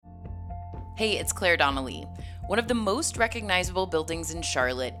Hey, it's Claire Donnelly. One of the most recognizable buildings in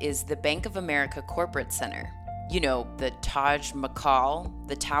Charlotte is the Bank of America Corporate Center. You know, the Taj Mahal,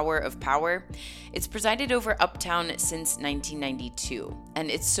 the Tower of Power. It's presided over uptown since 1992, and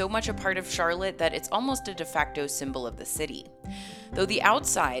it's so much a part of Charlotte that it's almost a de facto symbol of the city. Though the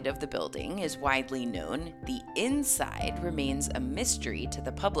outside of the building is widely known, the inside remains a mystery to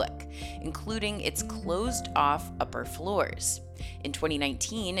the public, including its closed-off upper floors. In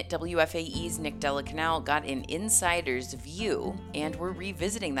 2019, WFAE's Nick Delacanal got an insider's view, and we're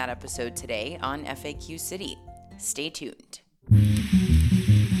revisiting that episode today on FAQ City. Stay tuned.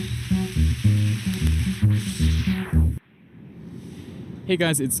 Hey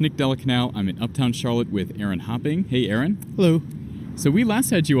guys, it's Nick Delacanal. I'm in Uptown Charlotte with Aaron Hopping. Hey Aaron. Hello. So we last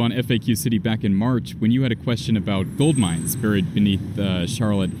had you on FAQ City back in March when you had a question about gold mines buried beneath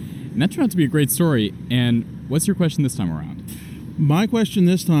Charlotte. And that turned out to be a great story. And what's your question this time around? My question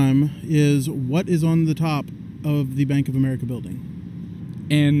this time is, what is on the top of the Bank of America building?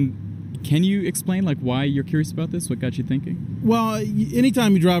 And can you explain why you're curious about this? What got you thinking? Well,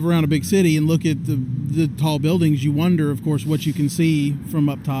 anytime you drive around a big city and look at the tall buildings, you wonder, of course, what you can see from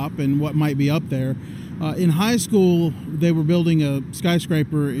up top and what might be up there. In high school, they were building a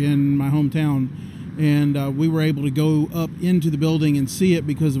skyscraper in my hometown, and we were able to go up into the building and see it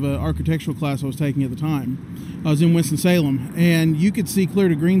because of an architectural class I was taking at the time. I was in Winston-Salem, and you could see clear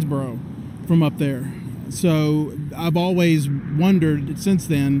to Greensboro from up there. So I've always wondered since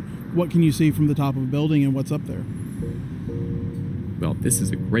then, what can you see from the top of a building and what's up there? Well, this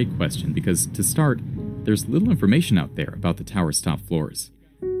is a great question because, to start, there's little information out there about the tower's top floors.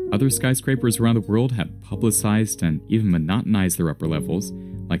 Other skyscrapers around the world have publicized and even monotonized their upper levels,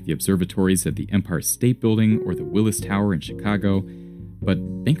 like the observatories at the Empire State Building or the Willis Tower in Chicago,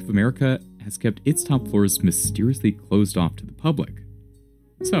 but Bank of America has kept its top floors mysteriously closed off to the public.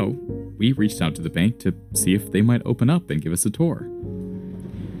 So, we reached out to the bank to see if they might open up and give us a tour.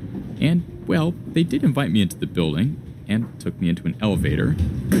 And, well, they did invite me into the building and took me into an elevator,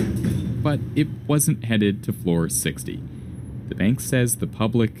 but it wasn't headed to floor 60. The bank says the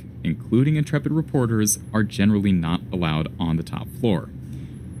public, including intrepid reporters, are generally not allowed on the top floor.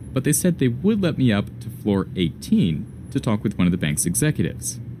 But they said they would let me up to floor 18 to talk with one of the bank's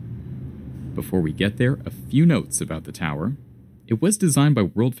executives. Before we get there, a few notes about the tower. It was designed by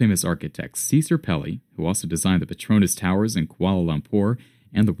world-famous architect Caesar Pelli, who also designed the Petronas Towers in Kuala Lumpur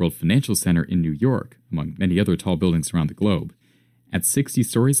and the World Financial Center in New York, among many other tall buildings around the globe. At 60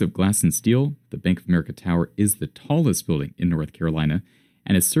 stories of glass and steel, the Bank of America Tower is the tallest building in North Carolina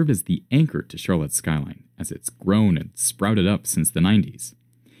and has served as the anchor to Charlotte's skyline as it's grown and sprouted up since the 90s.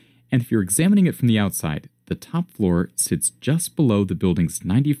 And if you're examining it from the outside, the top floor sits just below the building's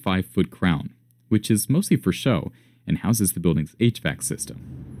 95-foot crown, which is mostly for show and houses the building's HVAC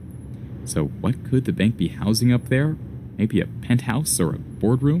system. So what could the bank be housing up there? Maybe a penthouse or a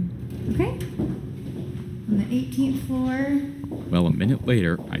boardroom? Okay. On the 18th floor. Well, a minute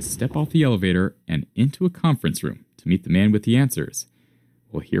later, I step off the elevator and into a conference room to meet the man with the answers.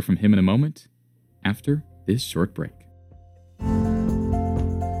 We'll hear from him in a moment, after this short break.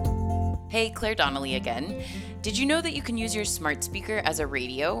 Hey, Claire Donnelly again. Did you know that you can use your smart speaker as a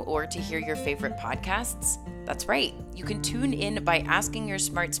radio or to hear your favorite podcasts? That's right. You can tune in by asking your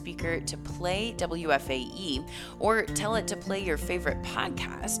smart speaker to play WFAE or tell it to play your favorite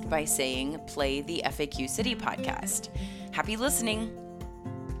podcast by saying, play the FAQ City podcast. Happy listening.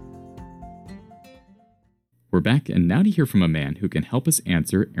 We're back, and now to hear from a man who can help us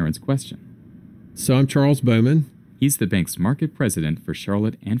answer Aaron's question. So I'm Charles Bowman. He's the bank's market president for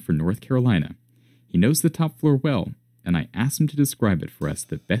Charlotte and for North Carolina. He knows the top floor well, and I asked him to describe it for us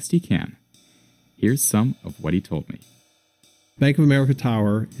the best he can. Here's some of what he told me. Bank of America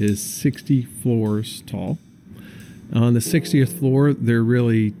Tower is 60 floors tall. On the 60th floor, there are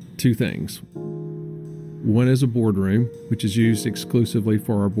really two things. One is a boardroom, which is used exclusively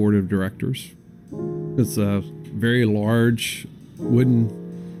for our board of directors. It's a very large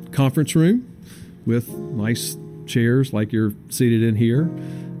wooden conference room with nice chairs like you're seated in here,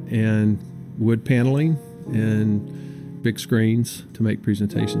 and wood paneling and big screens to make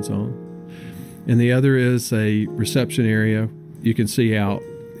presentations on. And the other is a reception area. You can see out,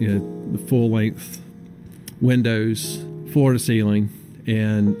 the full-length windows, floor to ceiling,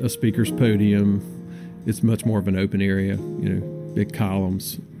 and a speaker's podium. It's much more of an open area, big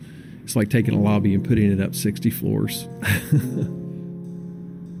columns. It's like taking a lobby and putting it up 60 floors.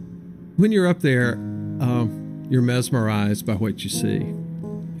 When you're up there, you're mesmerized by what you see.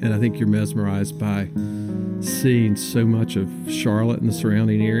 And I think you're mesmerized by seeing so much of Charlotte and the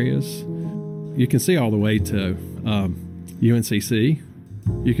surrounding areas. You can see all the way to UNCC,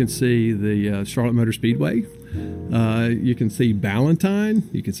 You can see the Charlotte Motor Speedway. You can see Ballantyne.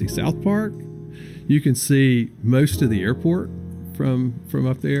 You can see South Park. You can see most of the airport from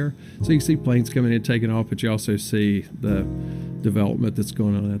up there. So you can see planes coming in, taking off, but you also see the development that's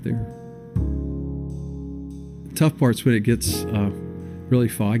going on out there. Tough part's when it gets really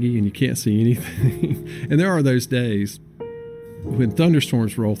foggy and you can't see anything. And there are those days when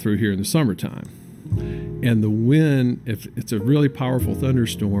thunderstorms roll through here in the summertime. And the wind, if it's a really powerful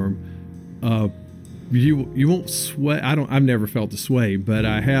thunderstorm, you won't sway. I've never felt the sway, but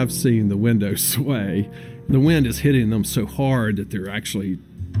I have seen the windows sway. The wind is hitting them so hard that they're actually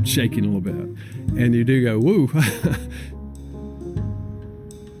shaking a little bit. And you do go, woo.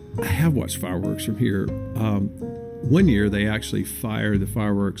 I have watched fireworks from here. One year they actually fired the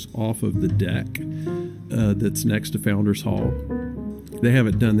fireworks off of the deck that's next to Founders Hall. They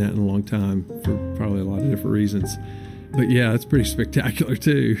haven't done that in a long time for probably a lot of different reasons. But yeah, it's pretty spectacular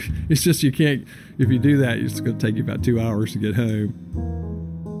too. It's just you can't, if you do that, it's going to take you about 2 hours to get home.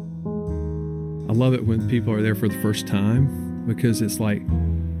 I love it when people are there for the first time because it's like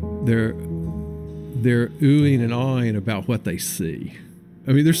they're oohing and awing about what they see.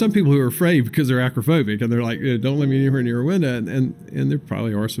 I mean, there's some people who are afraid because they're acrophobic and they're like, don't let me anywhere near a window. And there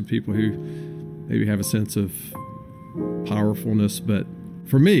probably are some people who maybe have a sense of powerfulness. But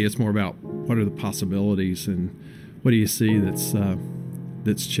for me, it's more about what are the possibilities and what do you see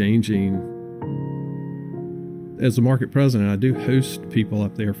that's changing. As a market president, I do host people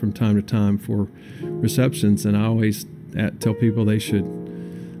up there from time to time for receptions. And I always tell people they should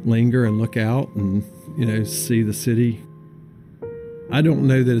linger and look out and, see the city. I don't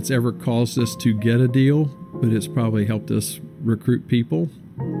know that it's ever caused us to get a deal, but it's probably helped us recruit people,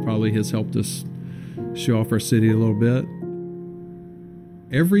 probably has helped us show off our city a little bit.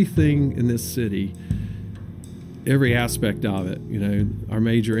 Everything in this city, every aspect of it, our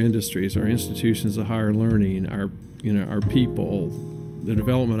major industries, our institutions of higher learning, our people, the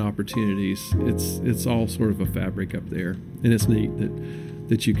development opportunities, it's all sort of a fabric up there. And it's neat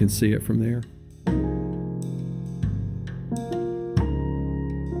that you can see it from there.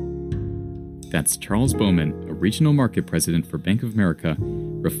 That's Charles Bowman, a regional market president for Bank of America,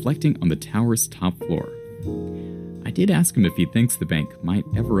 reflecting on the tower's top floor. I did ask him if he thinks the bank might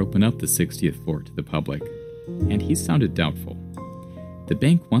ever open up the 60th floor to the public, and he sounded doubtful. The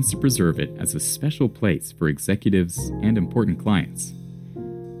bank wants to preserve it as a special place for executives and important clients.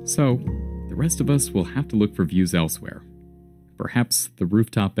 So, the rest of us will have to look for views elsewhere. Perhaps the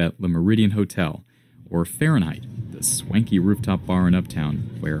rooftop at Le Méridien Hotel, or Fahrenheit, the swanky rooftop bar in Uptown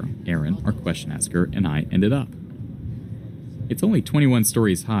where Aaron, our question asker, and I ended up. It's only 21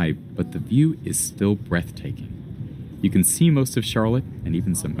 stories high, but the view is still breathtaking. You can see most of Charlotte and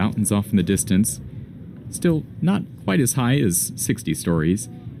even some mountains off in the distance. Still not quite as high as 60 stories,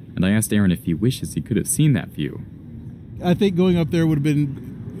 and I asked Aaron if he wishes he could have seen that view. I think going up there would have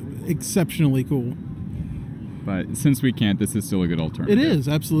been exceptionally cool. But since we can't, this is still a good alternative. It is,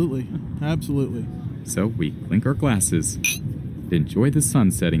 absolutely. Absolutely. So we clink our glasses, enjoy the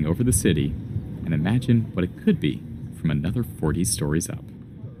sun setting over the city, and imagine what it could be from another 40 stories up.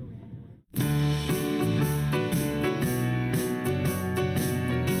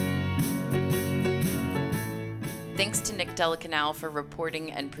 Thanks to Nick Delacanal for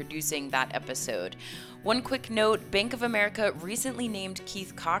reporting and producing that episode. One quick note, Bank of America recently named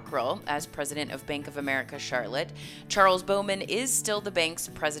Keith Cockrell as president of Bank of America Charlotte. Charles Bowman is still the bank's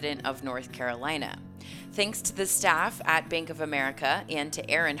president of North Carolina. Thanks to the staff at Bank of America and to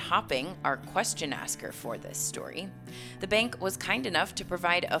Aaron Hopping, our question asker for this story. The bank was kind enough to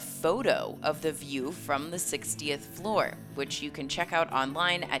provide a photo of the view from the 60th floor, which you can check out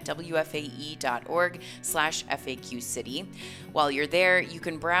online at wfae.org/FAQcity. While you're there, you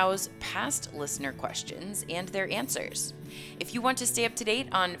can browse past listener questions and their answers. If you want to stay up to date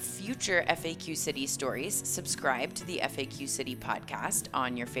on future FAQ City stories, subscribe to the FAQ City podcast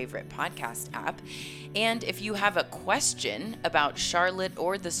on your favorite podcast app. And if you have a question about Charlotte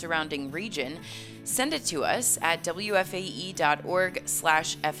or the surrounding region, send it to us at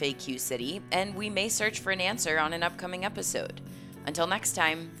wfae.org/FAQcity, and we may search for an answer on an upcoming episode. Until next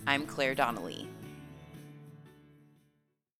time, I'm Claire Donnelly.